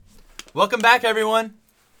Welcome back, everyone.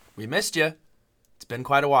 We missed you. It's been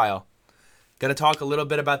quite a while. Gonna talk a little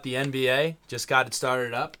bit about the NBA. Just got it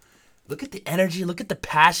started up. Look at the energy. Look at the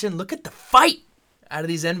passion. Look at the fight out of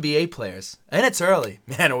these NBA players. And it's early.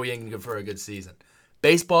 Man, are we in for a good season.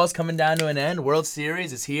 Baseball's coming down to an end. World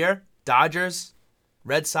Series is here. Dodgers,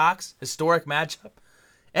 Red Sox, historic matchup.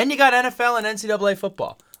 And you got NFL and NCAA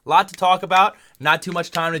football. A lot to talk about. Not too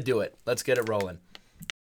much time to do it. Let's get it rolling.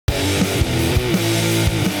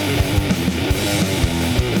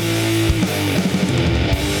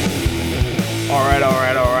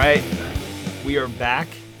 All right. We are back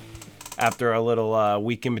after a little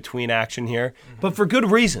week in between action here, but for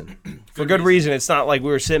good reason. For good reason. It's not like we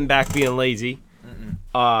were sitting back being lazy.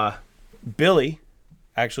 Billy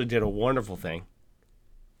actually did a wonderful thing,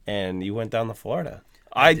 and you went down to Florida.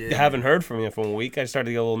 I haven't heard from you for a week. I started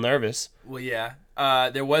to get a little nervous. Well, yeah.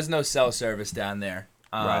 There was no cell service down there.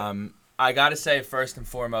 Right. I got to say, first and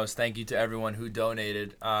foremost, thank you to everyone who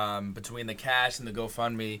donated. Between the cash and the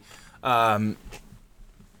GoFundMe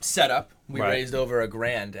setup, we raised over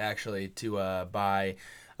 $1,000 actually to buy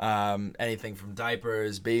anything from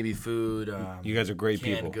diapers, baby food. You guys are great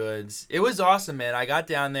canned people. Goods. It was awesome, man. I got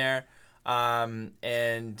down there, and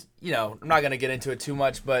I'm not gonna get into it too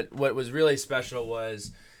much, but what was really special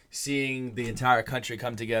was seeing the entire country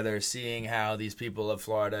come together, seeing how these people of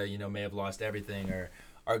Florida, may have lost everything or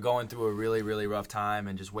are going through a really, really rough time,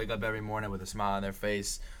 and just wake up every morning with a smile on their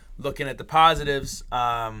face. Looking at the positives,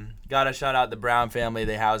 gotta shout out the Brown family.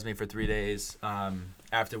 They housed me for 3 days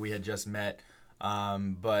after we had just met.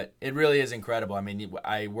 But it really is incredible. I mean,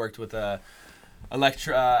 I worked with a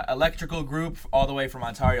electrical group all the way from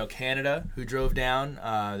Ontario, Canada, who drove down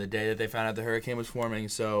the day that they found out the hurricane was forming.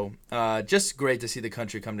 So just great to see the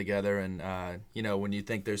country come together. And, when you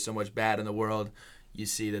think there's so much bad in the world, you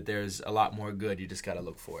see that there's a lot more good. You just got to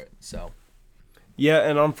look for it. So. Yeah,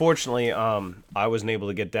 and unfortunately, I wasn't able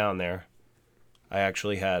to get down there. I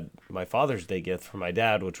actually had my Father's Day gift from my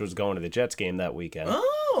dad, which was going to the Jets game that weekend.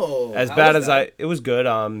 Oh, as bad as it was good.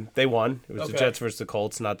 They won. It was the Jets versus the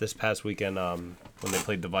Colts, not this past weekend when they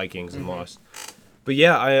played the Vikings and lost. But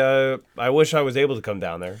yeah, I wish I was able to come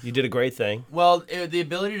down there. You did a great thing. Well, the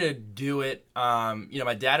ability to do it,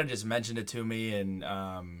 my dad had just mentioned it to me, and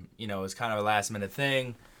it was kind of a last minute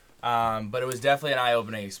thing. But it was definitely an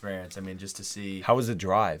eye-opening experience. I mean, just to see. How was the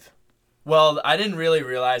drive? Well, I didn't really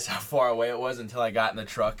realize how far away it was until I got in the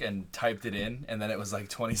truck and typed it in, and then it was like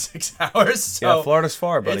 26 hours. So yeah, Florida's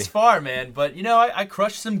far, buddy. It's far, man. But, I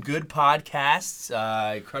crushed some good podcasts.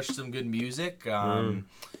 I crushed some good music.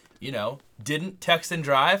 Didn't text and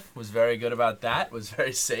drive. Was very good about that. Was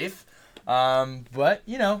very safe. But,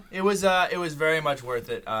 it was very much worth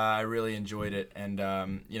it. I really enjoyed it. And,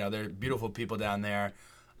 there are beautiful people down there.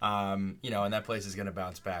 And that place is going to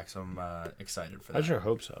bounce back, so I'm excited for that. I sure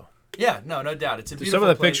hope so. Yeah, no doubt. It's a beautiful Some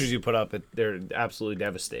of the place. pictures you put up, they're absolutely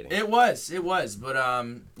devastating. It was, but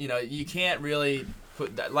you can't really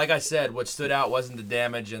put that. Like I said, what stood out wasn't the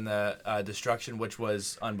damage and the destruction, which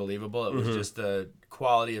was unbelievable. It was just the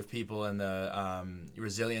quality of people and the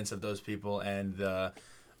resilience of those people and the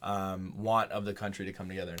want of the country to come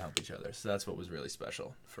together and help each other. So that's what was really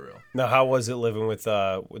special, for real. Now, how was it living with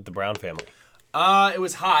the Brown family? It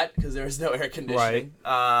was hot because there was no air conditioning.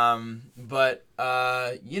 Right. But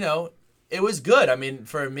it was good. I mean,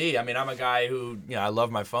 for me, I'm a guy who, I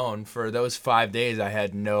love my phone. For those 5 days, I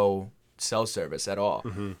had no cell service at all.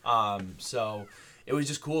 So it was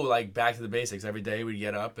just cool, like back to the basics. Every day we'd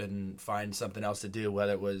get up and find something else to do,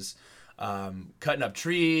 whether it was cutting up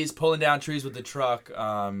trees, pulling down trees with the truck,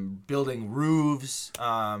 building roofs.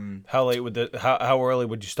 How early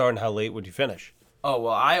would you start and how late would you finish? Oh,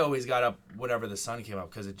 well, I always got up whenever the sun came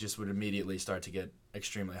up because it just would immediately start to get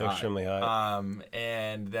extremely hot. Extremely hot.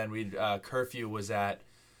 And then curfew was at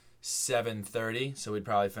 7:30, so we'd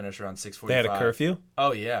probably finish around 6:45. They had a curfew?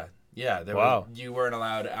 Oh, yeah. Yeah. You weren't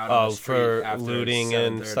allowed out on the street for after looting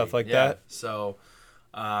and stuff like that? that? So,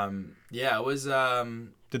 it was...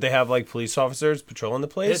 Did they have police officers patrolling the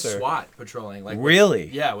place? It's SWAT patrolling. Really?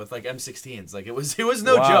 With M16s. It was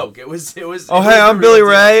no joke. It was. Oh, hey, I'm Billy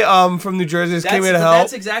Ray. From New Jersey. Just came here to help.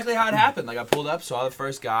 That's exactly how it happened. I pulled up, saw the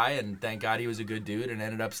first guy, and thank God he was a good dude, and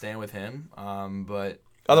ended up staying with him. But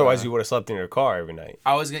otherwise, you would have slept in your car every night.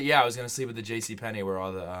 I was gonna sleep at the JCPenney where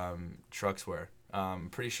all the trucks were.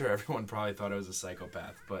 Pretty sure everyone probably thought I was a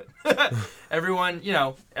psychopath, but everyone,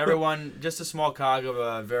 just a small cog of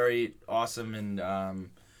a very awesome and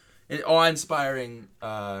awe-inspiring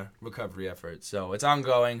recovery effort. So it's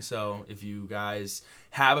ongoing. So if you guys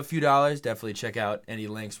have a few dollars, definitely check out any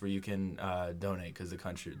links where you can donate because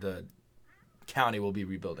the county will be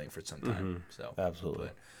rebuilding for some time. So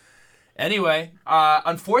absolutely. Anyway,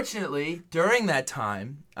 unfortunately, during that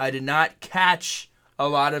time, I did not catch a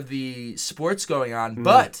lot of the sports going on,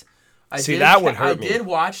 but I did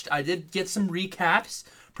get some recaps,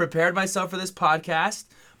 prepared myself for this podcast,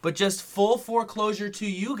 but just full foreclosure to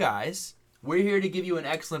you guys. We're here to give you an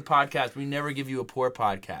excellent podcast. We never give you a poor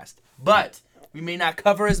podcast. But we may not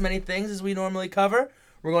cover as many things as we normally cover.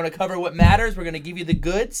 We're going to cover what matters. We're going to give you the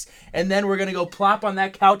goods. And then we're going to go plop on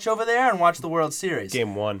that couch over there and watch the World Series.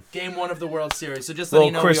 Game 1. Game 1 of the World Series. So just letting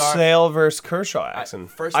you know Chris Sale versus Kershaw action.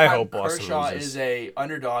 First time I hope Kershaw is a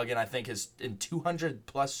underdog, and I think is in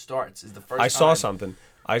 200-plus starts is the first time. I saw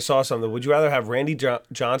something. Would you rather have Randy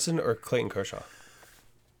Johnson or Clayton Kershaw?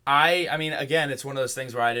 I mean, again, it's one of those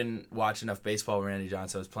things where I didn't watch enough baseball when Randy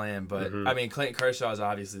Johnson was playing. But, I mean, Clayton Kershaw is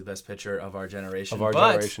obviously the best pitcher of our generation.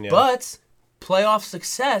 But playoff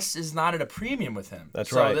success is not at a premium with him.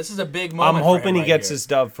 That's right. So this is a big moment. I'm hoping he gets here. his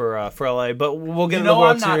dub for LA, but we'll get in the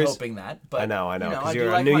World Series. I'm not hoping that. But, I know, because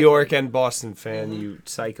you're a New York and Boston fan, you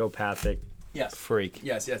psychopathic freak.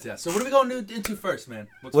 Yes. So what are we going into first, man?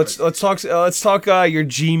 Let's talk your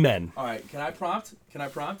G-men. All right, can I prompt? You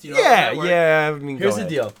know I mean, here's the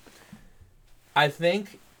deal. I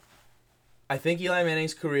think Eli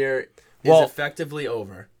Manning's career is effectively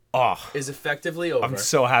over. Is effectively over. I'm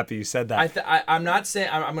so happy you said that. I'm not saying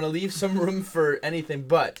I'm going to leave some room for anything,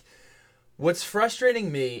 but what's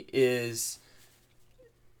frustrating me is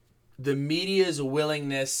the media's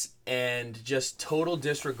willingness and just total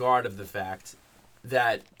disregard of the fact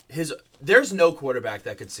that there's no quarterback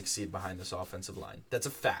that could succeed behind this offensive line. That's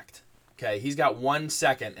a fact. Okay, he's got 1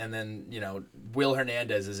 second, and then Will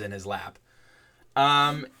Hernandez is in his lap.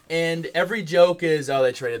 And every joke is,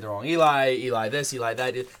 they traded the wrong Eli this, Eli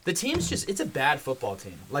that. The team's it's a bad football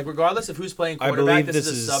team. Like, regardless of who's playing quarterback, this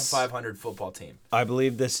is a sub-500 football team. I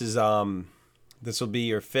believe this will be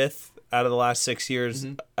your 5th out of the last 6 years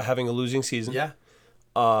having a losing season. Yeah.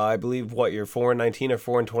 I believe, you're 4-19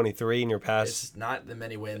 or 4-23 in your past. It's not that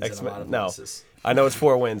many wins and a lot of losses. I know it's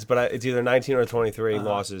 4 wins, but it's either 19 or 23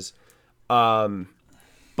 losses.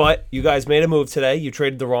 But you guys made a move today. You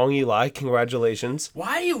traded the wrong Eli. Congratulations.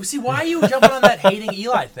 Why are you jumping on that hating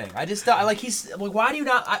Eli thing? I just why do you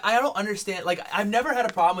not? I don't understand. Like, I've never had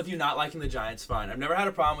a problem with you not liking the Giants. Fine. I've never had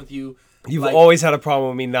a problem with you. You've always had a problem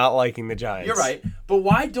with me not liking the Giants. You're right, but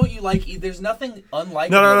why don't you like? There's nothing unlike.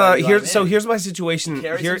 No. Here's my situation. He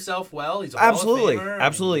carries himself well. He's a absolutely, Hall of Famer,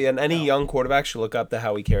 absolutely, and any young quarterback should look up to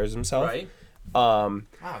how he carries himself. Right. Wow,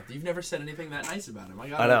 you've never said anything that nice about him.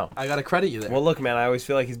 I know. I gotta credit you there. Well, look, man, I always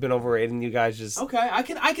feel like he's been overrated, and you guys just okay. I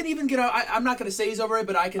can even get. I'm not gonna say he's overrated,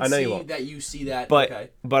 but I can see that you see that.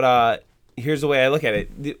 But here's the way I look at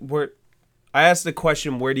it. I asked the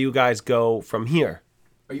question, where do you guys go from here?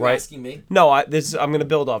 Are you asking me? No, I'm going to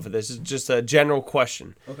build off of this. It's just a general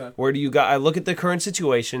question. Okay. Where do you go? I look at the current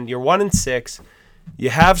situation. You're 1-6.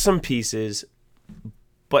 You have some pieces,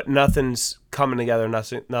 but nothing's coming together.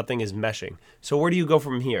 Nothing is meshing. So where do you go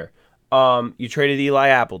from here? You traded Eli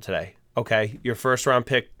Apple today. Okay. Your first round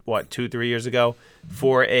pick, 2-3 years ago,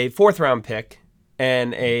 for a 4th round pick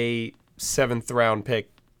and a 7th round pick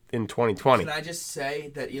in 2020. Can I just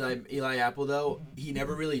say that Eli Apple, though, he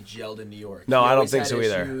never really gelled in New York. No, I don't think so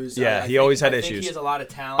either. Yeah, he always had issues. I think he has a lot of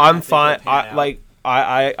talent. I'm fine.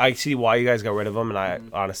 I see why you guys got rid of him,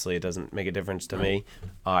 and honestly, it doesn't make a difference to me.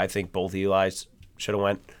 I think both Eli's should have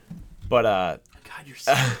went. But God, you're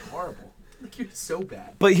so horrible. Like, you're so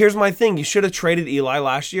bad. But here's my thing: you should have traded Eli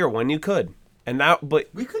last year when you could. And now, but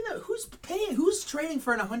we couldn't. Who's trading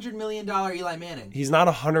for an $100 million Eli Manning? He's not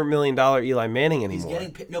 $100 million Eli Manning anymore.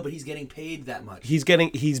 But he's getting paid that much. He's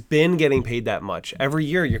been getting paid that much. Every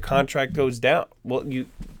year your contract goes down. Well, you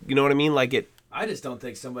know what I mean? Like it. I just don't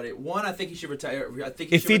think somebody. One, I think he should retire. I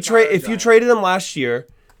think if you traded him last year,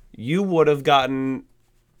 you would have gotten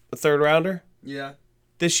a 3rd rounder. Yeah.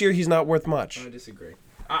 This year he's not worth much. I disagree.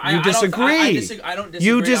 You disagree. I don't disagree.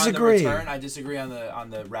 You disagree. On the return. I disagree on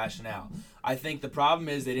the rationale. I think the problem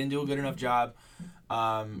is they didn't do a good enough job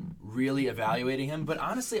really evaluating him. But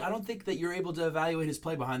honestly, I don't think that you're able to evaluate his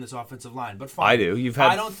play behind this offensive line. But fine. I do. You've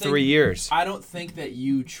had 3 years. I don't think that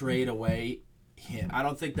you trade away him. I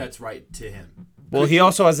don't think that's right to him. Well, he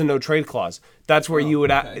also has a no trade clause. That's where you would.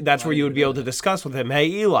 Okay. That's where you would be able to discuss with him. Hey,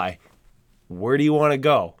 Eli, where do you want to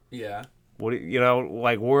go? Yeah. What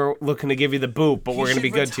we're looking to give you the boot, but we're going to be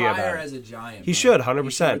good to you. He should retire as a Giant. He should,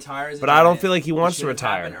 100%. But I don't feel like he wants to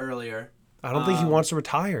retire. Earlier. I don't think he wants to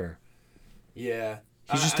retire. Yeah.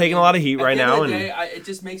 He's just taking a lot of heat right now. It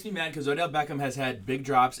just makes me mad because Odell Beckham has had big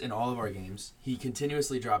drops in all of our games. He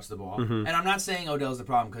continuously drops the ball. Mm-hmm. And I'm not saying Odell's the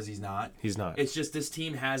problem because he's not. He's not. It's just this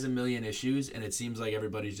team has a million issues, and it seems like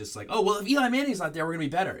everybody's just like, oh, well, if Eli Manning's not there, we're going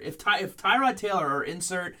to be better. If Tyrod Taylor or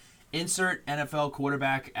insert insert NFL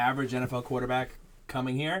quarterback, average NFL quarterback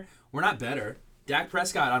coming here. We're not better. Dak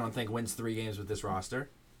Prescott, I don't think, wins 3 games with this roster.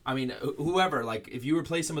 I mean, whoever, like, if you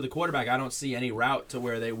replace him with a quarterback, I don't see any route to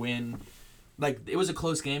where they win. Like, it was a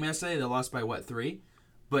close game yesterday. They lost by, 3?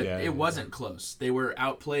 But it wasn't close. They were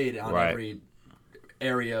outplayed on every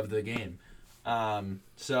area of the game.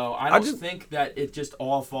 So I don't think that it just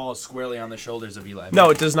all falls squarely on the shoulders of Eli. No,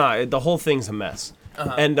 it does not. The whole thing's a mess.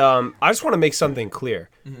 And I just want to make something clear.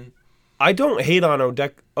 Mm-hmm. I don't hate on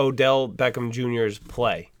Odell Beckham Jr.'s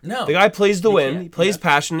play. No. The guy plays to win. He plays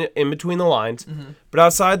passionate in between the lines. Mm-hmm. But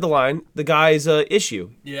outside the line, the guy's an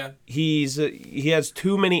issue. Yeah. He has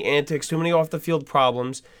too many antics, too many off-the-field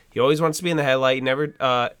problems. He always wants to be in the headlight. He never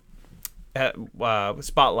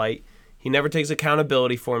spotlight. He never takes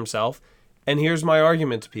accountability for himself. And here's my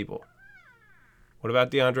argument to people. What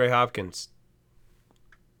about DeAndre Hopkins?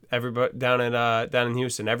 Everybody down in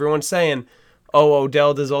Houston. Everyone's saying, oh,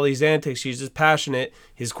 Odell does all these antics. He's just passionate.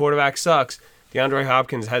 His quarterback sucks. DeAndre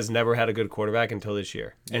Hopkins has never had a good quarterback until this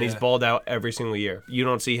year, and he's balled out every single year. You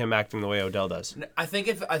don't see him acting the way Odell does. I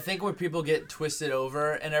think where people get twisted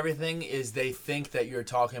over and everything is they think that you're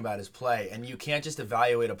talking about his play, and you can't just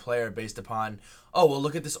evaluate a player based upon, oh, well,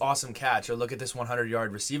 look at this awesome catch or look at this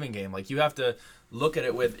 100-yard receiving game. Like, you have to look at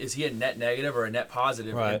it with, is he a net negative or a net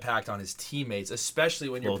positive impact on his teammates, especially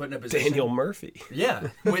when you're put in a position. Daniel Murphy. Yeah,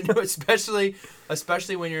 especially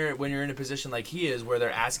when you're in a position like he is, where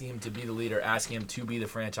they're asking him to be the leader, asking him to be the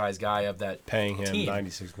franchise guy of that paying him team.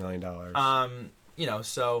 $96 million.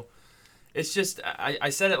 So it's just, I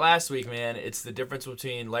said it last week, man. It's the difference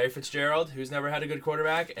between Larry Fitzgerald, who's never had a good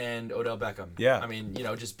quarterback, and Odell Beckham. Yeah. I mean,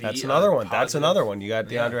 just be That's another one. positive. That's another one. You got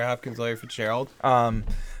DeAndre Hopkins, Larry Fitzgerald.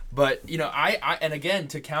 But, I and again,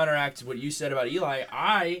 to counteract what you said about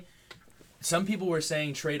Eli, some people were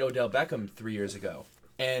saying trade Odell Beckham 3 years ago.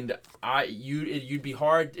 And it'd be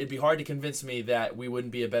hard to convince me that we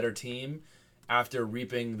wouldn't be a better team after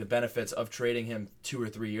reaping the benefits of trading him 2 or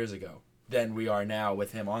 3 years ago than we are now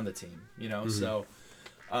with him on the team. Mm-hmm. So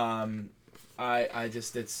I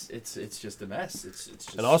just it's just a mess. It's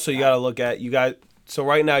just, and also you got to look at you guys. So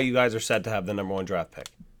right now you guys are set to have the number 1 draft pick.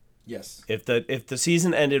 Yes. If the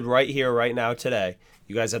season ended right here, right now, today,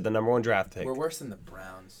 you guys had the number 1 draft pick. We're worse than the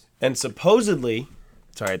Browns. And supposedly,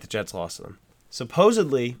 the Jets lost to them.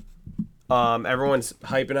 Supposedly, everyone's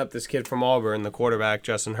hyping up this kid from Auburn, the quarterback,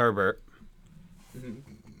 Justin Herbert.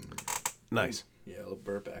 Mm-hmm. Nice. Yeah, a little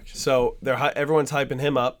burp action. So everyone's hyping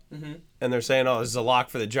him up, mm-hmm. and they're saying, "Oh, this is a lock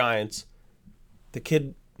for the Giants." The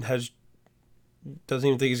kid doesn't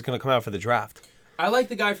even think he's going to come out for the draft. I like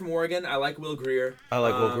the guy from Oregon. I like Will Grier.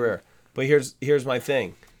 Will Grier. But here's my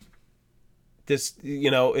thing. This,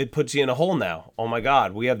 it puts you in a hole now. Oh my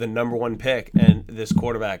God, we have the number 1 pick, and this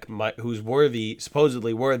quarterback, who's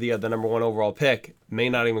supposedly worthy of the number 1 overall pick, may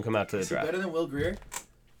not even come out to the draft. Better than Will Grier?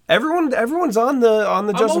 Everyone's on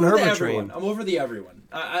the Justin Herbert train. I'm over the everyone.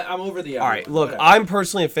 I'm over the everyone. All right, look, whatever. I'm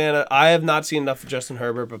personally a fan of. I have not seen enough of Justin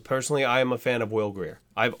Herbert, but personally, I am a fan of Will Grier.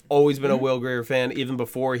 I've always been a Will Grier fan, even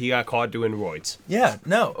before he got caught doing roids. Yeah,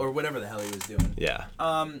 no, or whatever the hell he was doing. Yeah.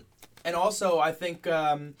 And also, I think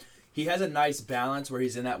he has a nice balance where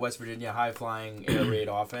he's in that West Virginia high-flying air raid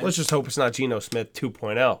offense. Let's just hope it's not Geno Smith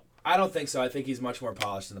 2.0. I don't think so. I think he's much more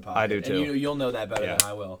polished in the pocket. I do too. And you'll know that better than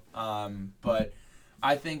I will. But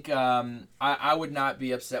I think I would not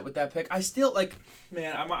be upset with that pick. I still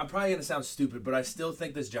man. I'm probably gonna sound stupid, but I still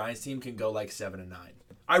think this Giants team can go 7-9.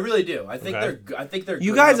 I really do. I think they're.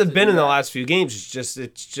 You guys have been in the last few games.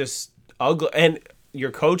 It's just ugly, and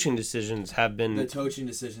your coaching decisions have been. The coaching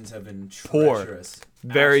decisions have been poor, treacherous.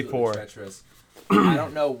 Very Absolutely poor. Treacherous. I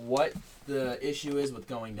don't know what the issue is with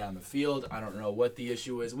going down the field. I don't know what the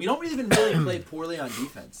issue is. We don't even really play poorly on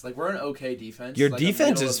defense. We're an okay defense. Your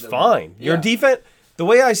defense is fine. Yeah. Your defense. The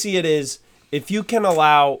way I see it is, if you can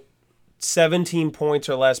allow 17 points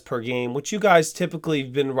or less per game, which you guys typically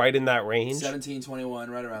have been right in that range. 17, 21,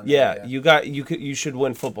 right around there. Yeah, you should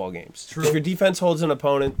win football games. True. If your defense holds an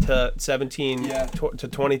opponent to 17 to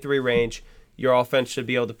 23 range, your offense should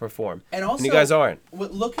be able to perform. And also, you guys aren't.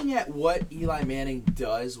 Looking at what Eli Manning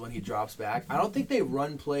does when he drops back, I don't think they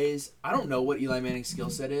run plays. I don't know what Eli Manning's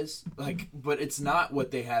skill set is, but it's not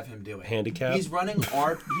what they have him doing. Handicap. He's running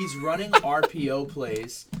RPO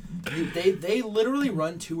plays. They literally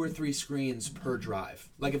run 2 or 3 screens per drive.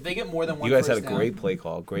 If they get more than one, you guys had a down, great play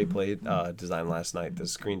call, great play design last night. The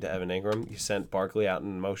screen to Evan Ingram, you sent Barkley out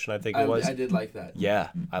in motion. I think it was. I did like that. Yeah,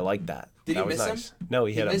 I like that. Did that he was miss nice. him? No,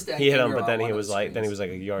 he hit him. He hit him, but then he was like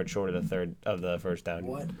a yard short of the first down.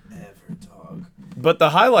 Whatever, dog. But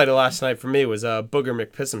the highlight of last night for me was Booger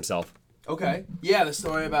McPiss himself. Okay. Yeah, the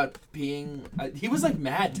story about peeing. He was like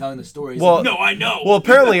mad telling the story. He's Well, like, no, I know. Well,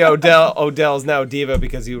 apparently Odell's now diva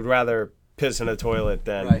because he would rather piss in a toilet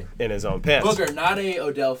than Right. in his own pants. Booker, not a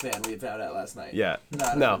Odell fan. We found out last night. Yeah.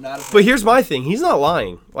 Not no. not a fan. But here's my thing. He's not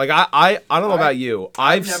lying. Like I don't know about you.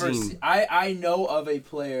 I've never seen. I know of a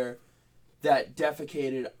player that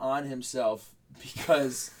defecated on himself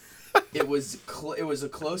because it was a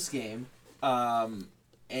close game,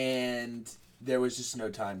 and there was just no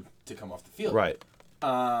time to come off the field. Right.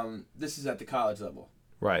 This is at the college level.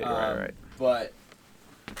 Right. Right. But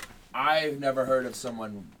I've never heard of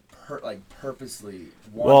someone purposely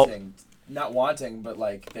wanting, not wanting, but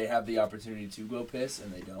like they have the opportunity to go piss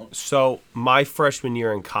and they don't. So my freshman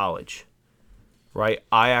year in college, right?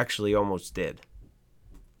 I actually almost did.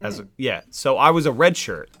 So I was a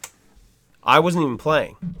redshirt. I wasn't even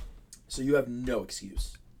playing. So you have no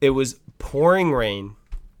excuse. It was pouring rain.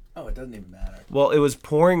 Oh, it doesn't even matter. Well, it was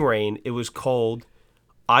pouring rain. It was cold.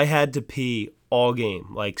 I had to pee all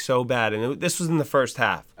game, like so bad. And this was in the first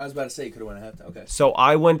half. I was about to say you could have went a half. Okay. So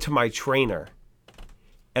I went to my trainer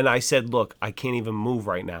and I said, look, I can't even move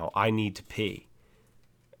right now. I need to pee.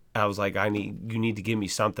 I was like, you need to give me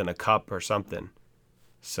something, a cup or something.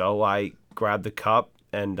 So I grabbed the cup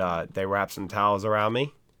and they wrapped some towels around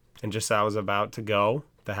me. And just as I was about to go,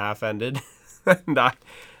 the half ended. And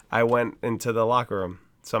I went into the locker room.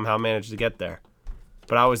 Somehow managed to get there.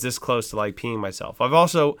 But I was this close to like peeing myself. I've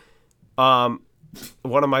also, one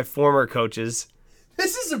of my former coaches.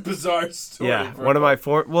 This is a bizarre story. Yeah, one of my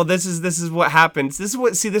well, this is what happens. This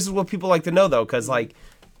is what people like to know though, because like,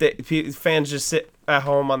 fans just sit at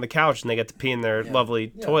home on the couch and they get to pee in their lovely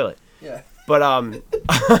toilet. Yeah. But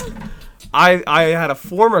I had a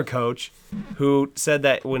former coach who said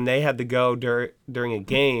that when they had to go during a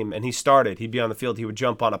game and he'd be on the field, he would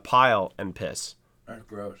jump on a pile and piss. That's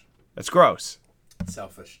gross. That's gross.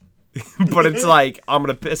 Selfish. But it's like, I'm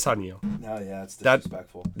going to piss on you. No, yeah, it's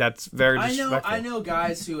disrespectful. That's very disrespectful. I know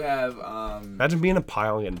guys who have... Imagine being a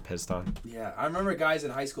pile and getting pissed on. Yeah, I remember guys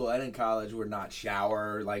in high school and in college would not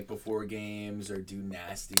shower like before games or do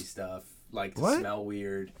nasty stuff, like to smell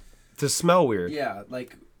weird. To smell weird? Yeah,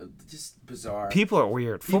 like just bizarre. People are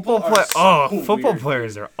weird. Football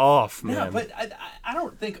Players are off, man. No, but I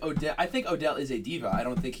don't think Odell... I think Odell is a diva. I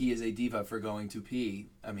don't think he is a diva for going to pee.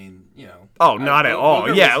 I mean, you know... Oh, not at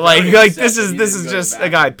all. Yeah, like this is just a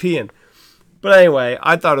guy peeing. But anyway,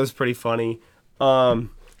 I thought it was pretty funny.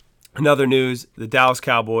 Another news, the Dallas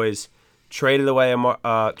Cowboys traded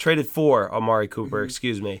for Amari Cooper,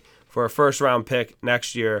 for a first-round pick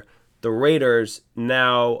next year. The Raiders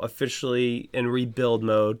now officially in rebuild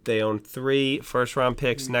mode. They own 3 first-round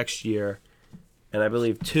picks next year, and I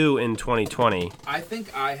believe 2 in 2020. I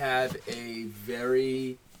think I have a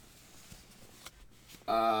very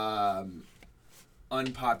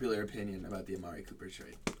unpopular opinion about the Amari Cooper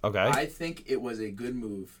trade. Okay. I think it was a good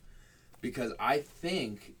move because I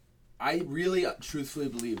really truthfully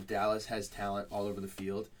believe Dallas has talent all over the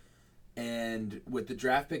field. And with the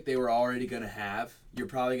draft pick they were already going to have, you're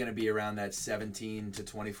probably going to be around that 17 to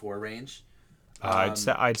 24 range.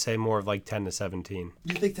 I'd say more of like 10 to 17.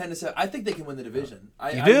 You think 10 to 7? I think they can win the division.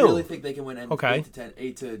 I really think they can win 8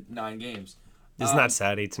 to 9 games. Isn't that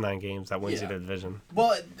sad? 8 to 9 games that wins you the division.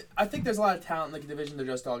 Well, I think there's a lot of talent in the division. They're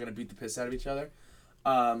just all going to beat the piss out of each other.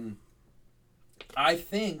 I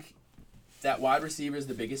think that wide receiver is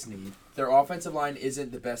the biggest need. Their offensive line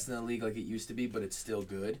isn't the best in the league like it used to be, but it's still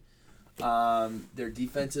good. Their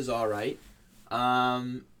defense is all right.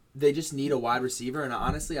 They just need a wide receiver, and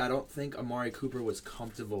honestly, I don't think Amari Cooper was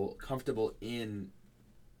comfortable in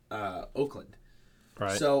Oakland.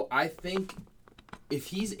 Right. So I think if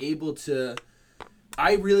he's able to,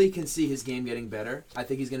 I really can see his game getting better. I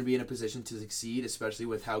think he's going to be in a position to succeed, especially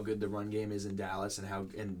with how good the run game is in Dallas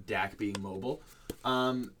and Dak being mobile.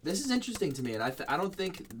 This is interesting to me, and I don't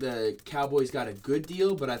think the Cowboys got a good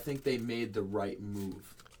deal, but I think they made the right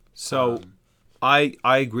move. So, I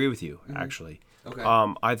agree with you, actually. Okay.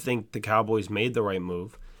 I think the Cowboys made the right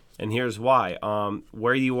move, and here's why.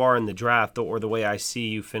 Where you are in the draft, or the way I see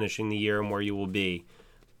you finishing the year and where you will be,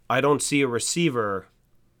 I don't see a receiver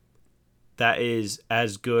that is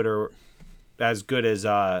as good as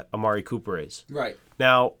Amari Cooper is. Right.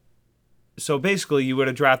 Now, so basically, you would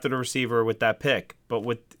have drafted a receiver with that pick, but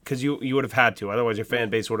because you would have had to, otherwise your fan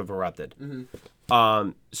base would have erupted. Mm-hmm.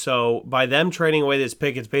 So by them trading away this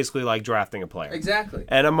pick, it's basically like drafting a player. Exactly.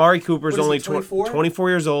 And Amari Cooper's only 24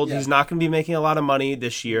 years old. Yeah. He's not going to be making a lot of money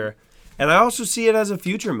this year. And I also see it as a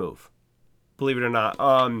future move, believe it or not.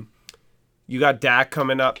 You got Dak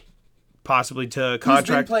coming up, possibly to contract.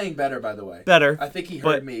 He's been playing better, by the way. Better. I think he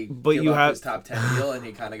heard me give up his top 10 deal, and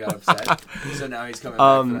he kind of got upset. So now he's coming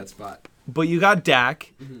back for that spot. But you got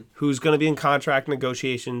Dak, who's going to be in contract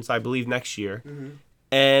negotiations, I believe, next year.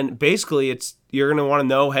 And basically, you're going to want to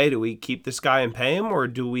know, hey, do we keep this guy and pay him, or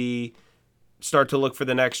do we start to look for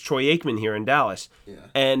the next Troy Aikman here in Dallas? Yeah.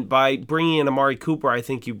 And by bringing in Amari Cooper, I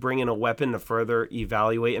think you bring in a weapon to further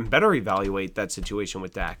evaluate and better evaluate that situation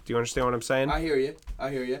with Dak. Do you understand what I'm saying? I hear you.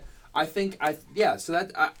 So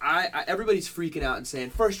that everybody's freaking out and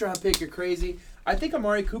saying, first round pick, you're crazy. I think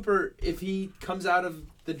Amari Cooper, if he comes out of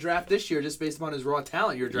the draft this year just based upon his raw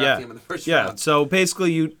talent, you're drafting him in the first round. Yeah, so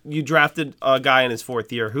basically you drafted a guy in his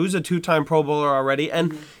 4th year who's a 2-time Pro Bowler already.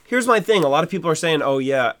 And here's my thing. A lot of people are saying,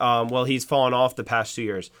 well, he's fallen off the past 2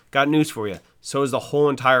 years. Got news for you. So is the whole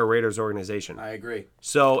entire Raiders organization. I agree.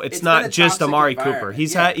 So it's not just Amari Cooper.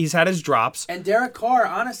 He's had his drops. And Derek Carr,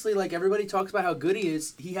 honestly, like everybody talks about how good he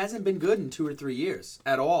is, he hasn't been good in 2 or 3 years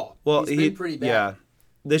at all. Well, he's been pretty bad. Yeah.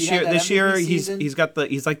 This year he's like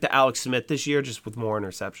the Alex Smith this year, just with more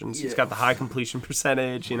interceptions. Yeah. He's got the high completion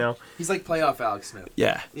percentage, He's like playoff Alex Smith.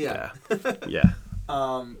 Yeah.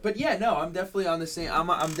 But yeah, no, I'm definitely on the same.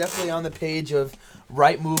 I'm definitely on the page of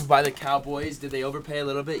right move by the Cowboys. Did they overpay a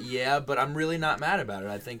little bit? Yeah, but I'm really not mad about it.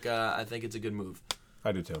 I think it's a good move.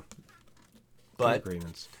 I do too. But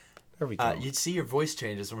agreements. There we go. You'd see your voice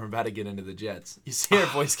changes when we're about to get into the Jets. You see our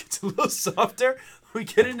voice gets a little softer. We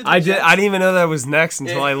get into the Jets. I didn't even know that was next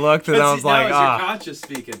until I looked and I was like, it was your conscience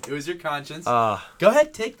speaking. It was your conscience. Go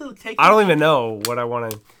ahead, take. I don't even know what I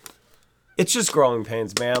want to. It's just growing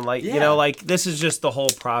pains, man. This is just the whole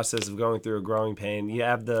process of going through a growing pain. You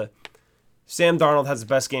have Sam Darnold has the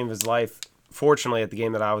best game of his life. Fortunately, at the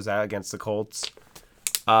game that I was at against the Colts.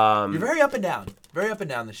 You're very up and down. Very up and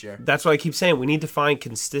down this year. That's what I keep saying. We need to find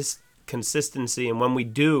consistency, and when we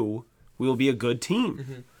do, we will be a good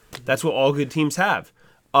team. That's what all good teams have.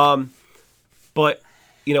 But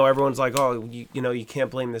everyone's like, oh, you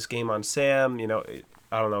can't blame this game on Sam.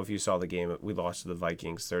 I don't know if you saw the game. We lost to the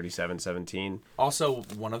Vikings 37-17. Also,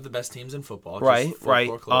 one of the best teams in football. Right.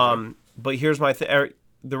 But here's my thing.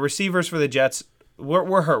 The receivers for the Jets,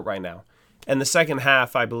 we're hurt right now. And the second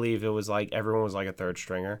half, I believe it was like everyone was like a third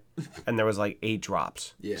stringer, and there was like 8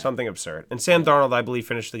 drops, something absurd. And Sam Darnold, I believe,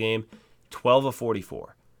 finished the game 12 of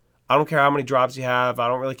 44. I don't care how many drops you have. I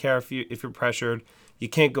don't really care if you're pressured. You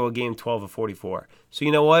can't go a game 12 of 44. So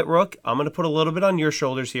you know what, Rook? I'm going to put a little bit on your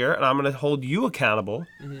shoulders here, and I'm going to hold you accountable.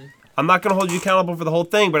 I'm not going to hold you accountable for the whole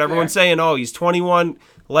thing, but everyone's saying, oh, he's 21,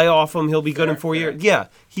 lay off him, he'll be good in 4 years. Yeah,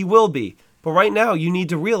 he will be. But right now, you need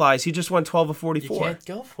to realize he just went 12 of 44. You can't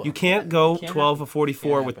go for it. You can't go 12 of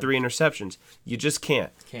 44 with 3 interceptions. You just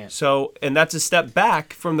can't. So, and that's a step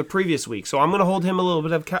back from the previous week. So I'm going to hold him a little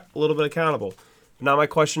bit accountable. Now my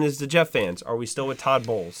question is to Jeff fans: are we still with Todd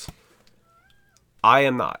Bowles? I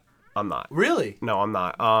am not. I'm not. Really? No, I'm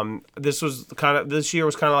not. This year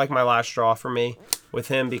was kind of like my last straw for me with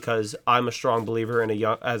him because I'm a strong believer in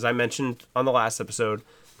as I mentioned on the last episode.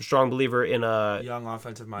 A strong believer in a young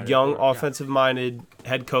offensive-minded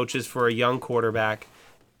head coaches for a young quarterback,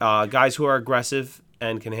 guys who are aggressive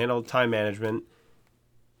and can handle time management,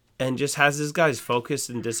 and just has his guys focused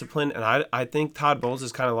and disciplined. And I think Todd Bowles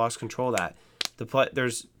has kind of lost control of that.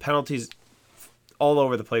 There's penalties all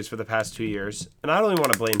over the place for the past 2 years, and I don't even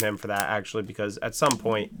want to blame him for that actually, because at some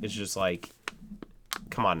point it's just like,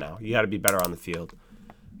 come on now, you got to be better on the field.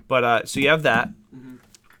 But so you have that.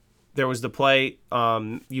 There was the play,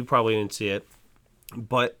 you probably didn't see it,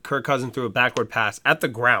 but Kirk Cousins threw a backward pass at the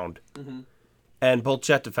ground, and both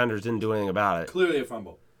Jet defenders didn't do anything about it. Clearly a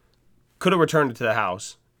fumble. Could have returned it to the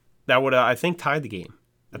house. That would have, I think, tied the game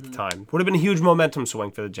at the time. Would have been a huge momentum swing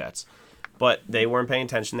for the Jets. But they weren't paying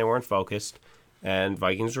attention, they weren't focused, and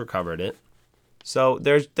Vikings recovered it. So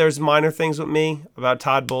there's minor things with me about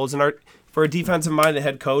Todd Bowles, and for a defensive-minded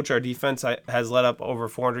head coach, our defense has led up over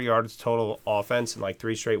 400 yards total offense in like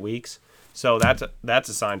 3 straight weeks. So that's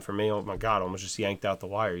a sign for me. Oh, my God, almost just yanked out the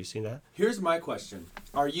wire. You see that? Here's my question.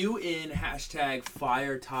 Are you in hashtag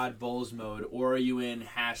fire Todd Bowles mode, or are you in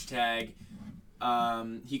hashtag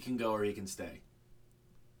he can go or he can stay?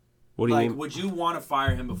 What do you mean? Would you want to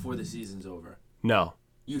fire him before the season's over? No.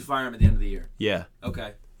 You'd fire him at the end of the year? Yeah.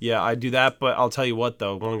 Okay. Yeah, I do that, but I'll tell you what,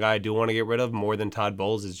 though. One guy I do want to get rid of more than Todd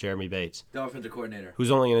Bowles is Jeremy Bates. The offensive coordinator. Who's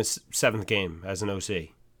only in his 7th game as an OC.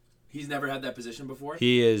 He's never had that position before?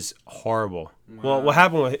 He is horrible. Wow. Well, what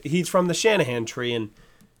happened he's from the Shanahan tree,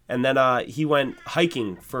 and then he went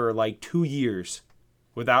hiking for like 2 years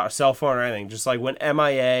without a cell phone or anything. Just like went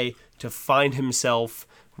MIA to find himself,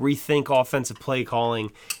 rethink offensive play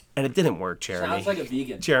calling, And it didn't work, Jeremy. Sounds like a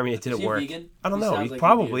vegan. Jeremy, it didn't Is he a work. vegan? I don't know. Sounds He like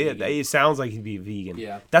probably he'd be a is. vegan. It sounds like he'd be vegan.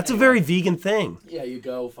 Yeah. That's a Anyway. very vegan thing. Yeah, you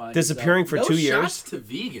go find Disappearing yourself. for 2 years. No shots to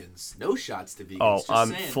vegans. No shots to vegans. Oh, Just I'm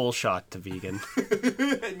saying. full shot to vegan.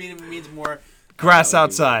 I mean, it means more Grass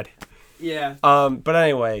outside. Yeah. But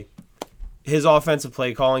anyway, his offensive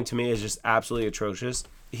play calling to me is just absolutely atrocious.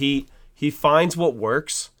 He finds what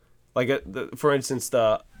works. Like, for instance,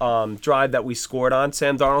 the drive that we scored on,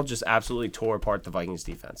 Sam Darnold just absolutely tore apart the Vikings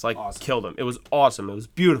defense. Like, Awesome. killed them. It was awesome. It was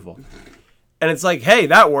beautiful. And it's like, hey,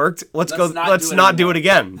 that worked. Let's not do it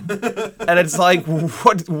again. And it's like,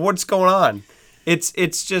 what's going on?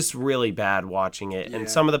 It's just really bad watching it. Yeah. And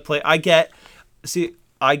some of the play I get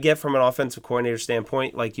from an offensive coordinator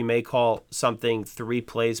standpoint, like you may call something 3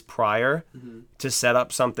 plays prior to set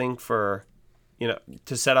up something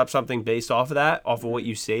based off of that, off of what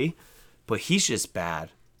you see. But he's just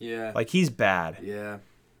bad. Yeah. Like, he's bad. Yeah.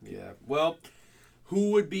 Yeah. Well,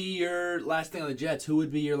 who would be your last thing on the Jets? Who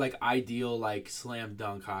would be your ideal slam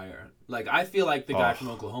dunk hire? Like, I feel like the guy from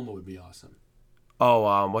Oklahoma would be awesome.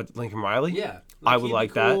 Oh, Lincoln Riley? Yeah. I would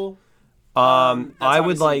like cool. that. That's I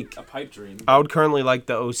would obviously a pipe dream. I would currently like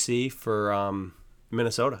the OC for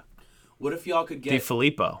Minnesota. What if y'all could get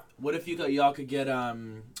DeFilippo. What if y'all could get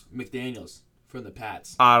McDaniels from the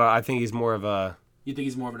Pats? I think he's more of a. You think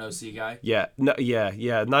he's more of an OC guy? Yeah. No.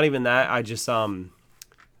 Yeah. Not even that. I just I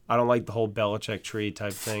don't like the whole Belichick tree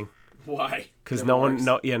type thing. Why? Because Never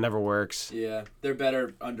never works. Yeah, they're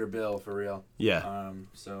better under Bill for real. Yeah.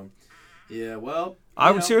 Yeah. Well,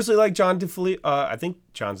 I would seriously like John DeFilippo. I think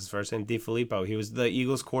John's his first name, DeFilippo. He was the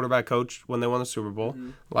Eagles quarterback coach when they won the Super Bowl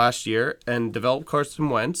last year and developed Carson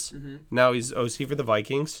Wentz. Now he's OC for the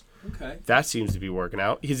Vikings. Okay. That seems to be working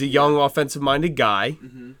out. He's a young, offensive-minded guy.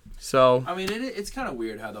 So I mean, it's kind of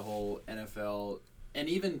weird how the whole NFL and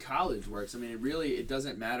even college works. I mean, it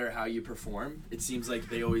doesn't matter how you perform. It seems like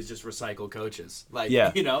they always just recycle coaches.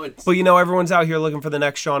 Yeah. It's... But everyone's out here looking for the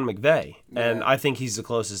next Sean McVay, and Yeah. I think he's the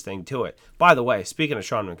closest thing to it. By the way, speaking of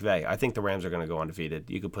Sean McVay, I think the Rams are going to go undefeated.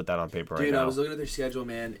 You could put that on paper right Dude, now. I was looking at their schedule,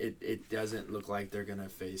 man. It doesn't look like they're going to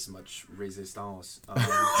face much resistance.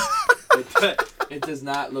 It does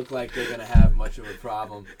not look like they're going to have much of a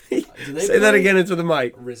problem. Say that again into the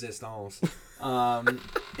mic. Resistance.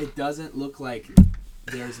 It doesn't look like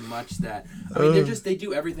there's much that. I mean, they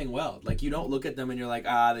do everything well. Like, you don't look at them and you're like,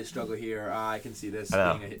 they struggle here. I can see this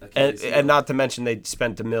being a case. And not to mention they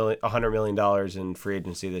spent $100 million in free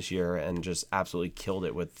agency this year and just absolutely killed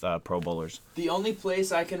it with Pro Bowlers. The only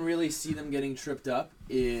place I can really see them getting tripped up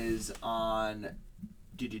is on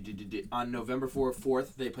November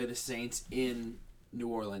 4th. They play the Saints in New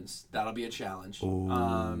Orleans. That'll be a challenge.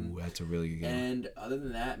 Ooh, that's a really good game. And other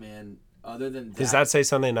than that, man. Does that say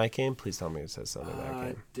Sunday night game? Please tell me it says Sunday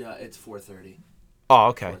night game. It's 4:30. Oh,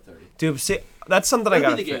 okay. 4:30. Dude, see, that's something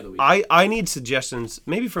That'll I be the game of got. the week. I need suggestions,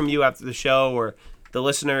 maybe from you after the show or the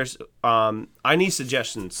listeners. I need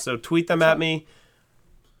suggestions, so tweet them at me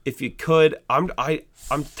if you could. I'm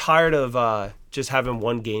tired of just having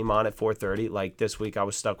one game on at 4:30. Like this week, I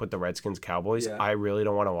was stuck with the Redskins Cowboys. Yeah. I really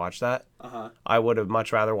don't want to watch that. Uh-huh. I would have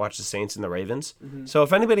much rather watched the Saints and the Ravens. So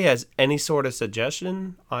if anybody has any sort of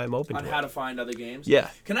suggestion, I'm open On to how it. to find other games?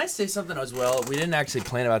 Yeah. Can I say something as well? We didn't actually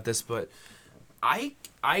plan about this, but I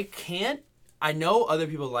can't. I know other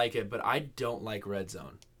people like it, but I don't like Red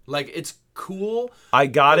Zone. Like, it's cool. I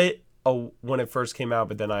got it when it first came out,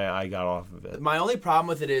 but then I got off of it. My only problem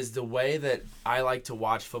with it is the way that I like to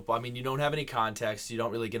watch football. I mean, you don't have any context. You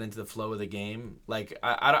don't really get into the flow of the game. Like,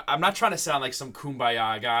 I'm not trying to sound like some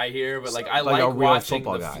kumbaya guy here, but I Like a like real watching the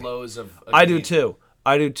football guy. flows of a I game. do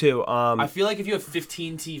too. I feel like if you have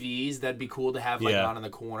 15 TVs, that'd be cool to have on in the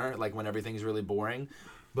corner, like when everything's really boring.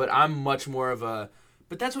 But I'm much more of a.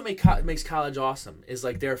 But that's what makes college awesome. Is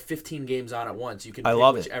like there are 15 games on at once. You can pick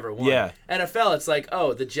whichever one. Yeah. NFL, it's like,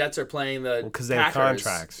 oh, the Jets are playing the because they Packers. have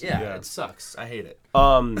contracts. Yeah, it sucks. I hate it.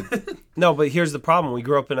 No, but here's the problem.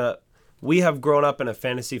 We have grown up in a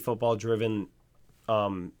fantasy football driven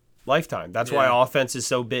lifetime. That's why offense is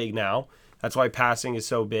so big now. That's why passing is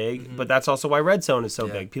so big. But that's also why red zone is so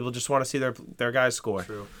big. People just want to see their guys score.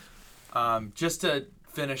 True. Just to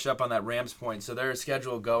finish up on that Rams point, so their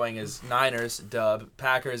schedule going is Niners, dub,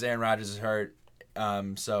 Packers, Aaron Rodgers is hurt,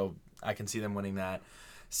 so I can see them winning that.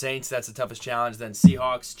 Saints, that's the toughest challenge. Then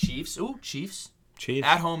Seahawks, Chiefs. Ooh, Chiefs.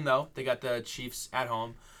 At home, though. They got the Chiefs at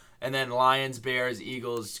home. And then Lions, Bears,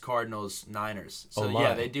 Eagles, Cardinals, Niners. So,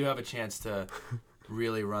 yeah, they do have a chance to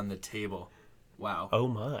really run the table. Wow. Oh,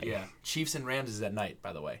 my. Yeah. Chiefs and Rams is at night,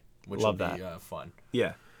 by the way, which Love will be that. fun.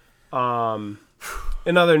 Yeah.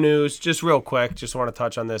 In other news, just real quick, just want to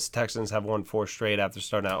touch on this. Texans have won 4 straight after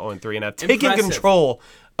starting out 0-3 and have taken control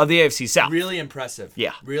of the AFC South. Really impressive.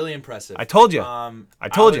 Yeah. Really impressive. I told you. I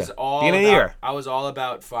told you. Beginning of the year. I was all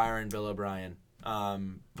about firing Bill O'Brien.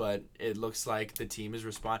 But it looks like the team is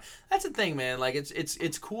responding. That's the thing, man. Like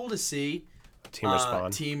it's cool to see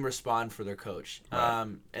team respond for their coach. Right.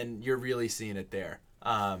 And you're really seeing it there.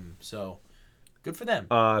 So good for them.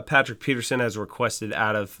 Patrick Peterson has requested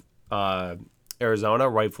out of Arizona,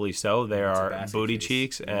 rightfully so. They are booty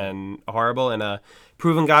cheeks and horrible. And a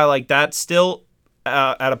proven guy like that, still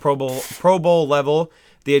at a Pro Bowl level, at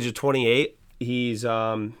the age of 28, he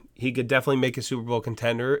could definitely make a Super Bowl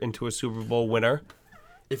contender into a Super Bowl winner.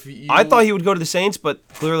 I thought he would go to the Saints, but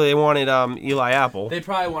clearly they wanted Eli Apple. They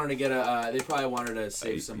probably wanted to get they probably wanted to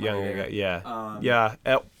save some money. Younger guy, yeah,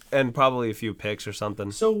 and probably a few picks or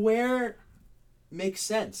something. So where makes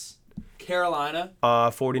sense? Carolina,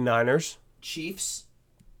 49ers. Chiefs.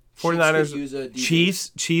 49ers.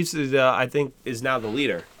 Chiefs is I think is now the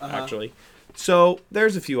leader actually. So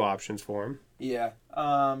there's a few options for him. Yeah.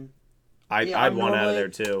 I'd want out of there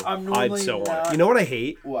too. I'd so want. You know what I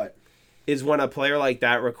hate? What? Is when a player like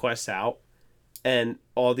that requests out, and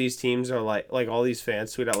all these teams are like all these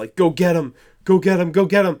fans tweet out like, "Go get him, go get him, go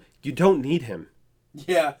get him." You don't need him.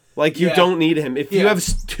 Yeah. You don't need him. If you have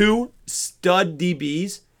 2 stud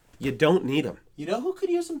DBs, you don't need him. You know who could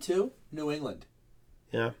use him too? New England.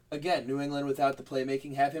 Yeah. Again, New England without the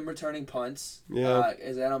playmaking, have him returning punts. Yeah.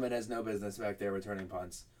 As Edelman has no business back there returning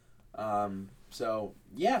punts. So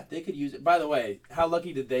yeah, they could use it. By the way, how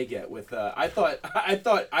lucky did they get with? I thought.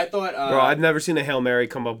 Bro, I've never seen a Hail Mary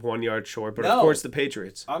come up 1 yard short, but of course the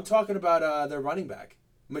Patriots. I'm talking about their running back,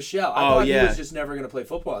 Michelle. I thought he was just never going to play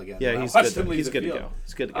football again. Yeah, he's good. He's good to go.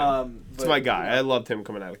 He's good to go. It's my guy. I loved him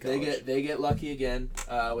coming out of college. They get lucky again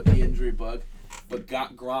with the injury bug. But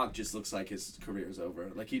Gronk just looks like his career's over.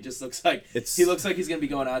 Like he just looks like he looks like he's gonna be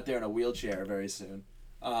going out there in a wheelchair very soon.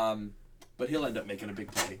 But he'll end up making a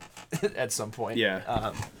big play at some point.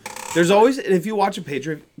 Yeah. There's always, if you watch a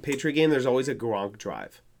Patriot game, there's always a Gronk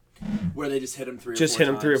drive where they just hit him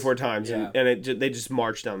three or four times, and they just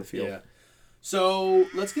march down the field. Yeah. So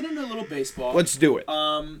let's get into a little baseball. Let's do it.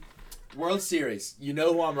 World Series. You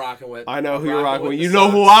know who I'm rocking with. I know who you're rocking with. You know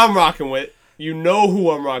who I'm rocking with. You know who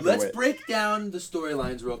I'm rocking with. Let's break down the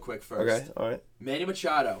storylines real quick first. Okay, all right. Manny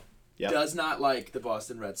Machado does not like the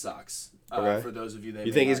Boston Red Sox. Okay. For those of you that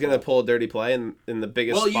you think he's going to pull a dirty play in the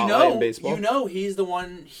biggest spotlight in baseball? You know he's the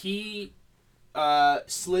one. He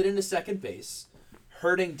slid into second base,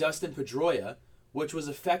 hurting Dustin Pedroia, which was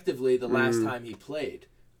effectively the last time he played.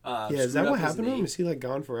 Is that what happened to him? Is he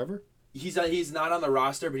gone forever? He's not on the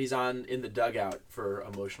roster, but he's in the dugout for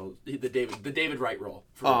emotional the David Wright role.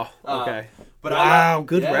 Okay. But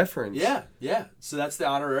good reference. Yeah. So that's the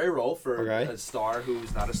honorary role for a star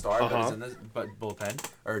who's not a star, but is in the bullpen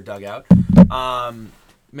or dugout.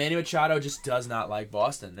 Manny Machado just does not like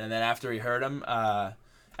Boston, and then after he hurt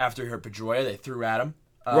Pedroia, they threw at him.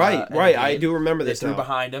 Right. I do remember this. They threw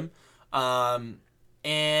behind him.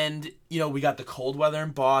 And, we got the cold weather in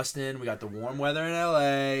Boston. We got the warm weather in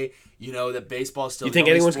L.A. That baseball's still... You think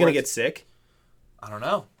anyone's going to get sick? I don't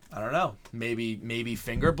know. Maybe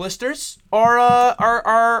finger blisters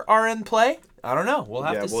are in play. I don't know. We'll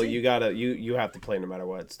have to see. you have to play no matter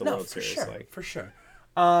what. It's the World Series. For sure.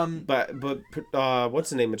 But what's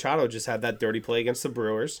the name? Machado just had that dirty play against the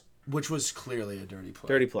Brewers. Which was clearly a dirty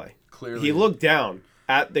play. Clearly. He looked down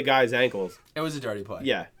at the guy's ankles. It was a dirty play.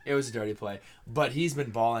 Yeah. It was a dirty play. But he's been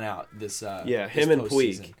balling out this him and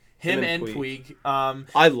Puig. Him and Puig.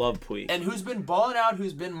 I love Puig. And who's been balling out,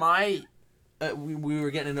 who's been my... we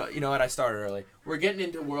were getting into... You know what? I started early. We're getting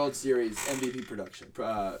into World Series MVP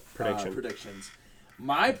predictions.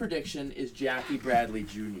 My prediction is Jackie Bradley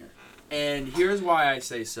Jr. And here's why I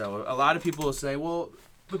say so. A lot of people will say, well,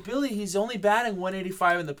 but Billy, he's only batting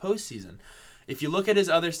 185 in the postseason. If you look at his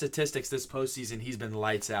other statistics this postseason, he's been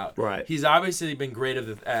lights out. Right. He's obviously been great in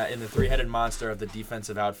the three-headed monster of the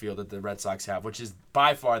defensive outfield that the Red Sox have, which is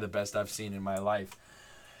by far the best I've seen in my life.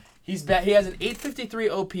 He has an 853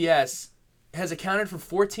 OPS, has accounted for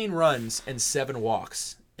 14 runs and 7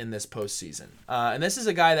 walks in this postseason. And this is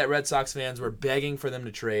a guy that Red Sox fans were begging for them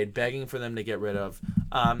to trade, begging for them to get rid of.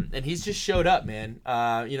 And he's just showed up, man.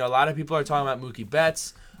 A lot of people are talking about Mookie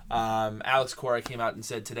Betts. Alex Cora came out and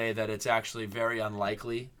said today that it's actually very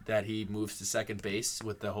unlikely that he moves to second base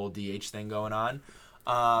with the whole DH thing going on.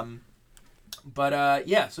 So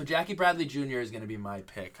Jackie Bradley Jr. is going to be my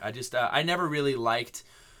pick. I never really liked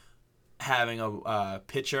having a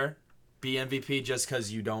pitcher be MVP just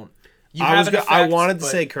because you don't. I wanted to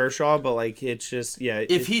say Kershaw, but like it's just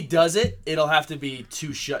If he does it, it'll have to be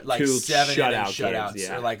two 7 shutouts games,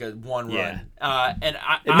 or like a one Yeah. run. And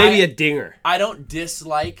maybe a dinger. I don't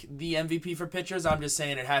dislike the MVP for pitchers. I'm just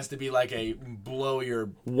saying it has to be like a blow your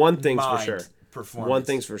One thing's for mind sure. performance. One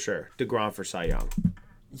thing's for sure. DeGrom for Cy Young.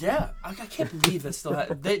 Yeah, I can't believe that still.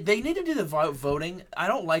 They need to do the voting. I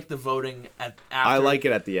don't like the voting after. I like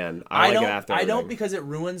it at the end. I like it after. I don't because it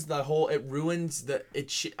ruins the whole. It ruins the.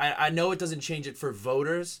 I know it doesn't change it for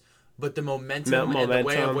voters, but the momentum and the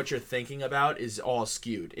way of what you're thinking about is all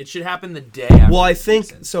skewed. It should happen the day after. Well, I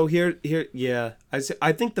think so. Here. Yeah,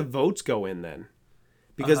 I think the votes go in then,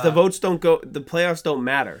 because the votes don't go. The playoffs don't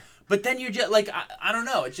matter. But then you're just like I don't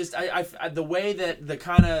know. It's just I the way that the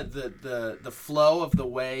kind of the flow of the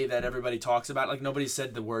way that everybody talks about. Like nobody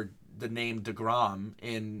said the name DeGrom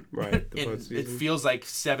in right. It feels like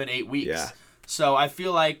 7-8 weeks. Yeah. So I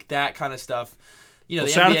feel like that kind of stuff. You know,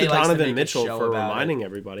 the shout NBA out to Donovan Mitchell for reminding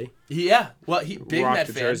everybody. Yeah. Well, big Rock Met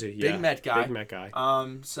the fan, jersey. big Met guy. Big Met guy.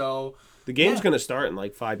 So the game's gonna start in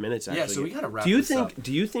like 5 minutes. Actually. Yeah. So we gotta wrap.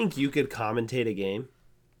 Do you think you could commentate a game?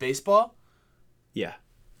 Baseball? Yeah.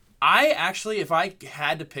 I actually, if I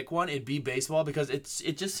had to pick one, it'd be baseball because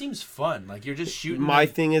it just seems fun. Like you're just shooting. My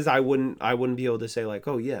thing is, I wouldn't be able to say like,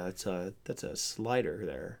 oh yeah, that's a slider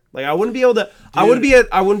there. Like I wouldn't be able to. Dude,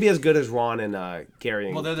 I wouldn't be as good as Ron and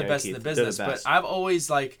Gary. Well, they're the best in the business, but I've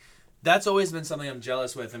always that's always been something I'm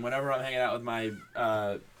jealous with. And whenever I'm hanging out with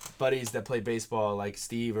my buddies that play baseball, like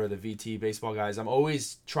Steve or the VT baseball guys, I'm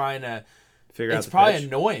always trying to. It's probably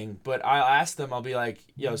annoying, but I'll ask them. I'll be like,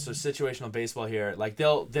 "Yo, so situational baseball here." Like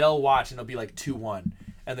they'll watch and it'll be like 2-1,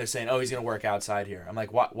 and they're saying, "Oh, he's gonna work outside here." I'm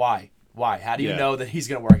like, "Why? How do you know that he's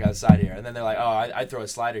gonna work outside here?" And then they're like, "Oh, I throw a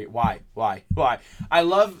slider. Why? I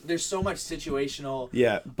love. There's so much situational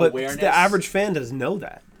awareness. The average fan doesn't know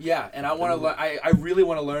that. Yeah, and I want to learn. I really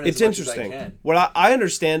want to learn. It's interesting. As I can. What I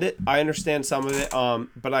understand it. I understand some of it.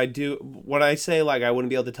 But I do. What I say, like I wouldn't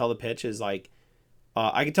be able to tell the pitch is like.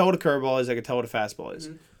 I can tell what a curveball is. I can tell what a fastball is.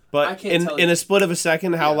 Mm-hmm. But in a split of a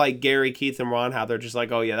second, how like Gary, Keith, and Ron, how they're just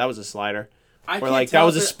like, oh yeah, that was a slider, or like that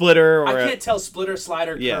was a splitter. Or I can't tell splitter,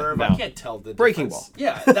 slider, curve. No. I can't tell the breaking difference. ball.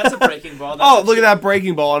 Yeah, that's a breaking ball. Look at that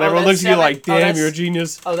breaking ball, and everyone looks at you like, damn, you're a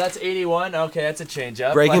genius. Oh, that's 81. Okay, that's a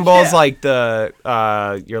changeup. Breaking ball is like the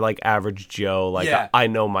you're like average Joe. Like I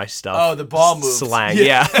know my stuff. Oh, the ball moved. Slang.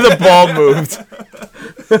 Yeah, the ball moved.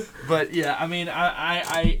 But yeah, I mean,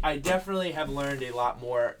 I definitely have learned a lot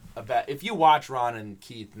more about. If you watch Ron and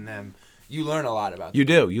Keith and them, you learn a lot about. You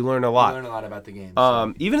do. You learn a lot. You learn a lot about the game.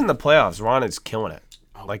 So. Even in the playoffs, Ron is killing it.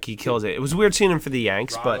 Like he kills it. It was weird seeing him for the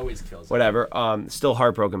Yanks, Ron but always kills whatever. Still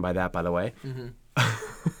heartbroken by that, by the way.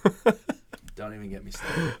 Mm-hmm. Don't even get me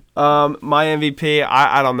started. My MVP,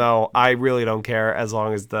 I don't know. I really don't care as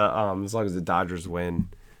long as the Dodgers win.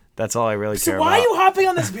 That's all I really care about. So why are you hopping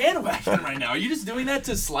on this bandwagon right now? Are you just doing that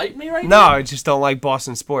to slight me right now? now? No, I just don't like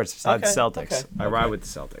Boston sports besides Celtics. Okay. I ride with the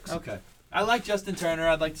Celtics. Okay. I like Justin Turner.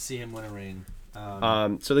 I'd like to see him win a ring.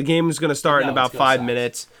 So the game is going to start in about 5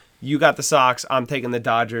 minutes. You got the Sox. I'm taking the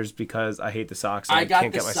Dodgers because I hate the Sox. And I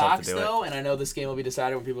can't get myself to do it. I got the Sox, though, and I know this game will be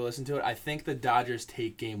decided when people listen to it. I think the Dodgers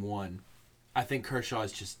take game 1. I think Kershaw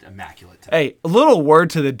is just immaculate today. Hey, a little word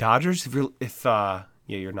to the Dodgers. If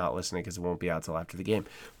you're not listening because it won't be out till after the game.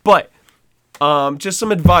 But just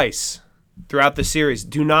some advice throughout the series: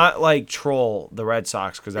 do not troll the Red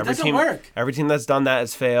Sox because every team that's done that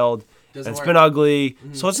has failed. It's been ugly,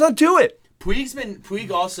 so let's not do it.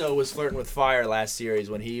 Puig also was flirting with fire last series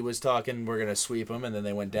when he was talking we're gonna sweep them, and then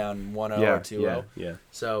they went down 1-0 or 2-0. Yeah.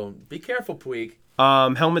 So be careful, Puig.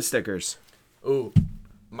 Helmet stickers. Ooh,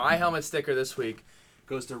 my helmet sticker this week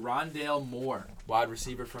goes to Rondale Moore, wide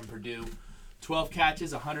receiver from Purdue. 12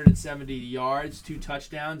 catches, 170 yards, 2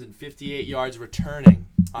 touchdowns, and 58 yards returning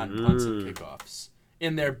on punts and kickoffs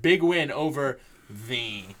in their big win over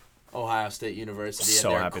the Ohio State University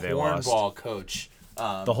so and happy their they lost. cornball coach.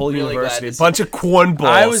 The whole really university, a bunch of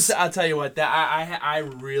cornballs. I'll tell you what, that I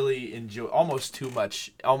really enjoy, almost too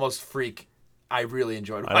much, almost freak. I really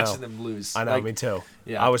enjoyed watching them lose. I know, me too.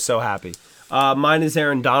 Yeah. I was so happy. Mine is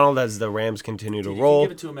Aaron Donald as the Rams continue to roll. You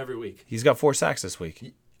can give it to him every week. He's got 4 sacks this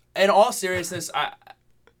week. In all seriousness,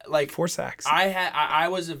 4 sacks. I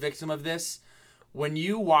was a victim of this. When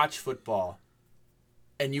you watch football,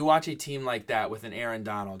 and you watch a team like that with an Aaron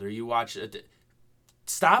Donald, or you watch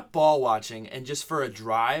stop ball watching and just for a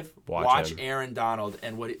drive, watch Aaron Donald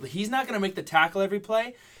and he's not going to make the tackle every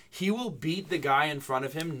play. He will beat the guy in front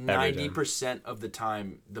of him 90% of the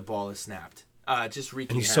time the ball is snapped. Just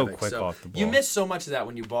wreaking havoc. He's so quick off the ball. You miss so much of that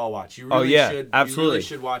when you ball watch. You really should. Absolutely. You really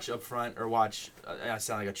should watch up front or watch. I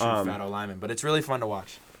sound like a true fat old lineman, but it's really fun to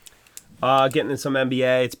watch. Getting in some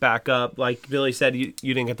NBA. It's back up. Like Billy said, you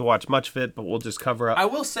didn't get to watch much of it, but we'll just cover up. I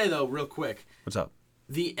will say, though, real quick. What's up?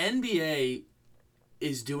 The NBA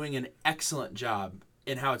is doing an excellent job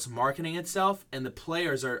in how it's marketing itself, and the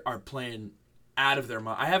players are playing out of their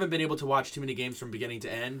mind. I haven't been able to watch too many games from beginning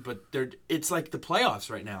to end, but it's like the playoffs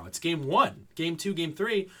right now. It's game 1, game 2, game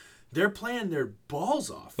 3. They're playing their balls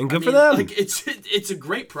off. And good for them. Like it's a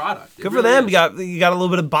great product. Good for them. Is. You got a little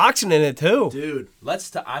bit of boxing in it too. Dude,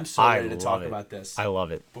 I'm so ready to talk about this. I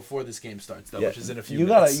love it. Before this game starts though, which is in a few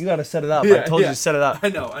minutes. You gotta set it up. I told you to set it up. I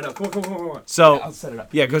know. Come on. So I'll set it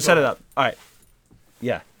up. Yeah, go set it up. All right.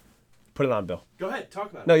 Yeah. Put it on, Bill. Go ahead, talk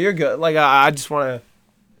about it. No, you're good. Like I just wanna.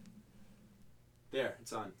 There,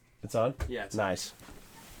 it's on. It's on? Yeah, it's nice.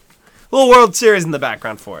 Little World Series in the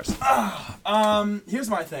background for us. Here's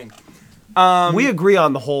my thing. We agree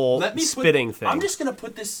on the whole spitting thing. I'm just gonna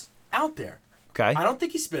put this out there. Okay. I don't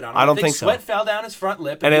think he spit on him. I don't think so. Sweat fell down his front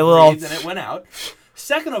lip and he breathed and it went out.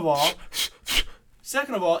 Second of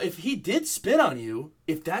all, if he did spit on you,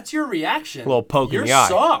 if that's your reaction, poke you're in the eye.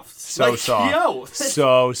 Soft. So soft. Yo,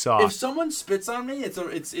 so soft. If someone spits on me, it's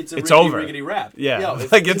over. Riggedy rap. Yeah, yo,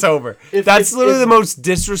 it's over. That's literally the most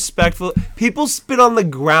disrespectful. People spit on the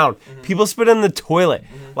ground. Mm-hmm. People spit in the toilet.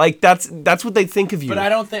 Mm-hmm. Like that's what they think of you. But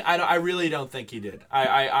I really don't think he did.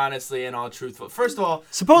 I honestly, in all truthful. First of all,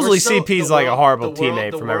 supposedly CP's like a horrible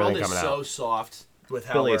teammate from everything coming out. The world is so soft with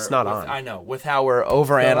how Billy, it's not on. I know with how we're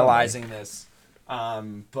overanalyzing this.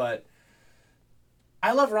 But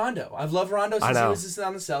I love Rondo. I've loved Rondo since he was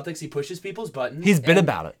on the Celtics. He pushes people's buttons. He's been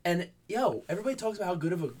about it. And everybody talks about how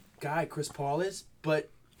good of a guy Chris Paul is, but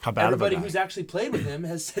how bad everybody who's actually played with him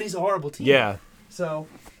has said he's a horrible teammate. Yeah. So.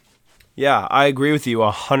 Yeah, I agree with you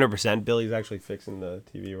 100%. Billy's actually fixing the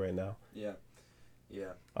TV right now. Yeah.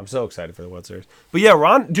 I'm so excited for the World Series. But yeah,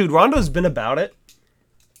 Rondo's been about it.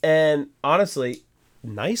 And honestly,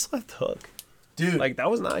 nice left hook. Dude, like that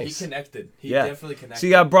was nice. He connected. He definitely connected. So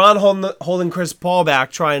you got Bron holding Chris Paul back,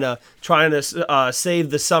 trying to save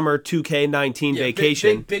the summer 2K19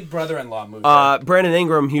 vacation. Big brother-in-law move. Brandon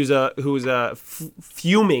Ingram, who's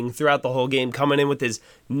fuming throughout the whole game, coming in with his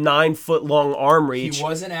 9-foot-long arm reach. He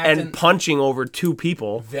wasn't acting and punching over 2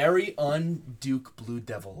 people. Very un-Duke Blue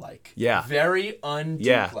Devil-like. Yeah. Very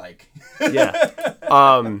un-Duke-like. Yeah.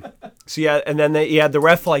 So yeah, and then he had the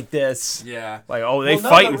ref like this. Yeah. Like,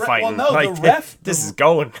 fighting. Well, no, like, the ref. This is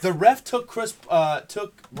going. The ref took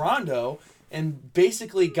Rondo and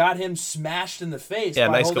basically got him smashed in the face. Yeah,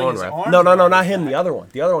 by nice going, ref. Arms no, not him. The other one.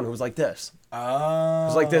 The other one who was like this. Oh. It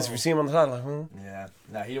was like this. If you see him on the side, like, Yeah.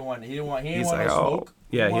 No, he didn't want no smoke.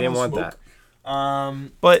 Yeah, he didn't want that.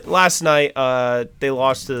 But last night, they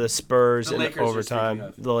lost to the Spurs in Lakers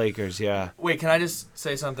overtime. The Lakers, yeah. Wait, can I just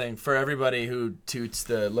say something for everybody who toots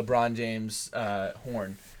the LeBron James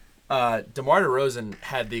horn? DeMar DeRozan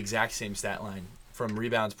had the exact same stat line from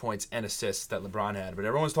rebounds, points, and assists that LeBron had, but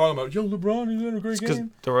everyone's talking about, LeBron, he's had a great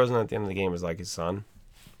game. Because DeRozan at the end of the game is like his son,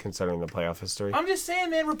 considering the playoff history. I'm just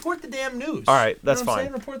saying, man, report the damn news. All right, that's fine.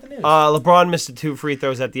 Saying? Report the news. LeBron missed the 2 free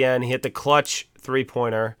throws at the end. He hit the clutch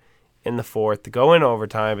 3-pointer in the 4th to go in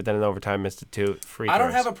overtime, but then in overtime missed the 2 free throws. I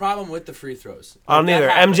don't have a problem with the free throws. I don't either.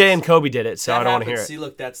 MJ and Kobe did it, so I don't want to hear it. See,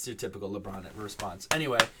 look, that's your typical LeBron response.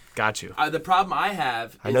 Anyway. Got you. The problem I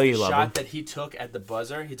have is the shot that he took at the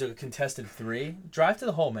buzzer. He took a contested 3. Drive to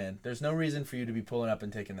the hole, man. There's no reason for you to be pulling up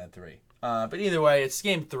and taking that 3. But either way, it's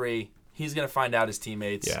game 3. He's going to find out his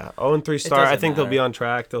teammates. Yeah, 0-3 start. I think they'll be on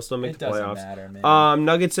track. They'll still make the playoffs. It doesn't matter, man.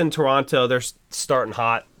 Nuggets in Toronto, they're starting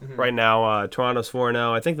hot right now. Toronto's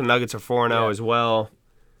 4-0. I think the Nuggets are 4-0 as well.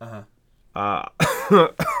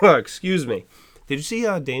 Excuse me. Did you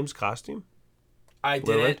see Dame's costume? I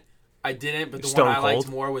didn't. But the Stone one I liked Cold?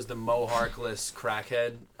 more was the Mo Harkless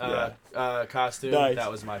crackhead costume. Nice.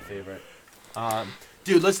 That was my favorite.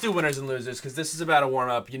 Dude, let's do winners and losers because this is about a warm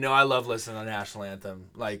up. I love listening to the national anthem.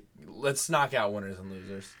 Like, let's knock out winners and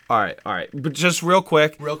losers. All right. But just real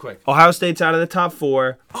quick. Ohio State's out of the top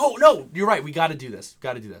 4. Oh no, you're right. We got to do this.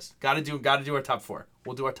 Got to do our top 4.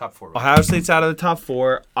 We'll do our top 4. Right? Ohio State's out of the top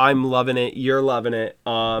 4. I'm loving it. You're loving it.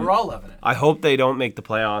 We're all loving it. I hope they don't make the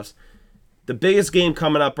playoffs. The biggest game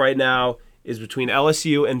coming up right now is between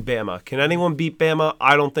LSU and Bama. Can anyone beat Bama?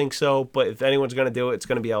 I don't think so, but if anyone's going to do it, it's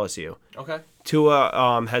going to be LSU. Okay.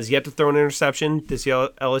 Tua has yet to throw an interception. This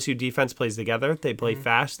LSU defense plays together. They play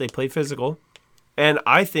fast. They play physical. And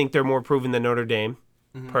I think they're more proven than Notre Dame,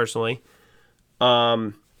 personally.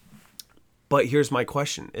 But here's my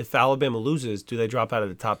question. If Alabama loses, do they drop out of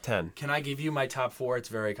the top 10? Can I give you my top 4? It's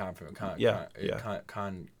very confident.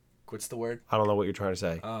 What's the word? I don't know what you're trying to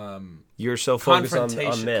say. You're so focused on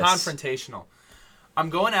this. Confrontational. I'm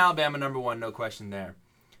going Alabama number 1, no question there.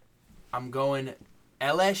 I'm going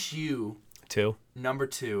LSU 2. number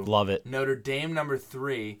 2. Love it. Notre Dame number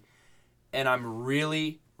 3. And I'm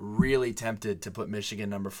really, really tempted to put Michigan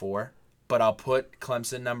number 4. But I'll put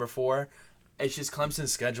Clemson number 4. It's just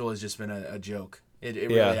Clemson's schedule has just been a joke. It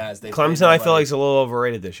really has. Clemson, I feel like, is a little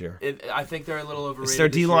overrated this year. I think they're a little overrated. It's their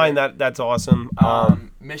D-line that's awesome.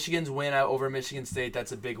 Michigan's win over Michigan State,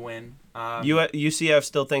 that's a big win. UCF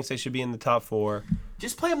still thinks they should be in the top 4.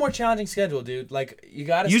 Just play a more challenging schedule, dude. Like, you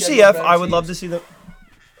got to UCF, I would love to see them.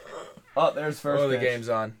 Oh, there's first pitch. The game's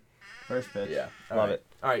on. First pitch. Yeah. Love it.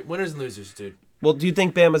 All right, winners and losers, dude. Well, do you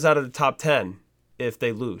think Bama's out of the top 10 if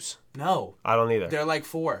they lose? No. I don't either. They're like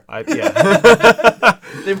 4. Yeah.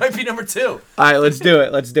 They might be number 2. All right, let's do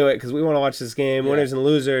it because we want to watch this game. Yeah. Winners and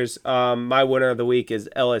losers. My winner of the week is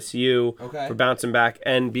LSU for bouncing back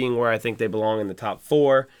and being where I think they belong in the top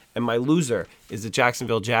 4. And my loser is the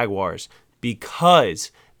Jacksonville Jaguars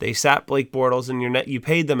because they sat Blake Bortles and you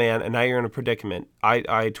paid the man and now you're in a predicament. I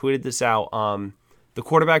tweeted this out. The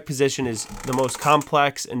quarterback position is the most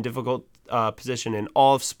complex and difficult position in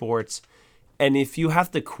all of sports. And if you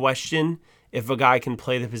have to question if a guy can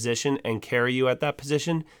play the position and carry you at that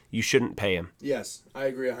position, you shouldn't pay him. Yes, I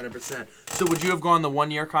agree 100%. So would you have gone the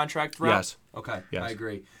 1-year contract route? Yes. Okay, yes. I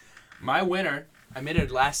agree. My winner, I made a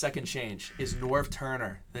last-second change, is Norv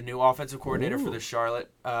Turner, the new offensive coordinator for the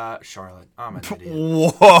Charlotte. I'm an idiot. Whoa.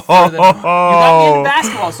 You got me into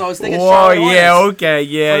basketball, so I was thinking Charlotte Hornets. Yeah, okay,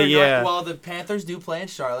 yeah. Well, the Panthers do play in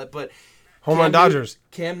Charlotte, but home run Dodgers.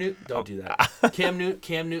 Cam Newton, don't do that. Cam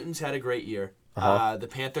Newton's had a great year. The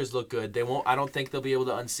Panthers look good. They won't. I don't think they'll be able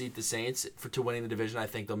to unseat the Saints to winning the division. I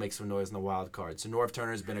think they'll make some noise in the wild card. So Norv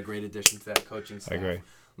Turner has been a great addition to that coaching staff. I agree.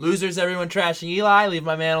 Losers, everyone trashing Eli. Leave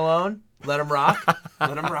my man alone. Let him rock.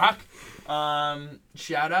 Let him rock.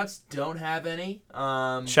 Shout outs, don't have any.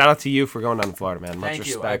 Shout out to you for going down to Florida, man. Much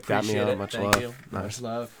respect. I appreciate it. Much Thank love. you. Nice. Much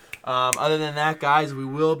love. Other than that, guys, we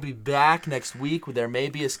will be back next week. There may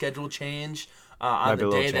be a schedule change on the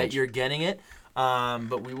day that you're getting it.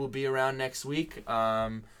 But we will be around next week.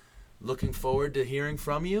 Looking forward to hearing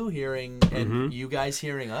from you, and you guys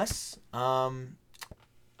hearing us.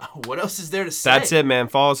 What else is there to say? That's it, man.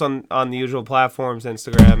 Follow us on the usual platforms,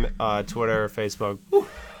 Instagram, Twitter, Facebook.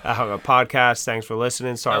 Podcast. Thanks for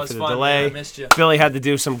listening. Sorry for the delay. Man. I missed you. Philly had to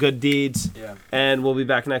do some good deeds. Yeah. And we'll be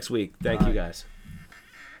back next week. Thank you, guys.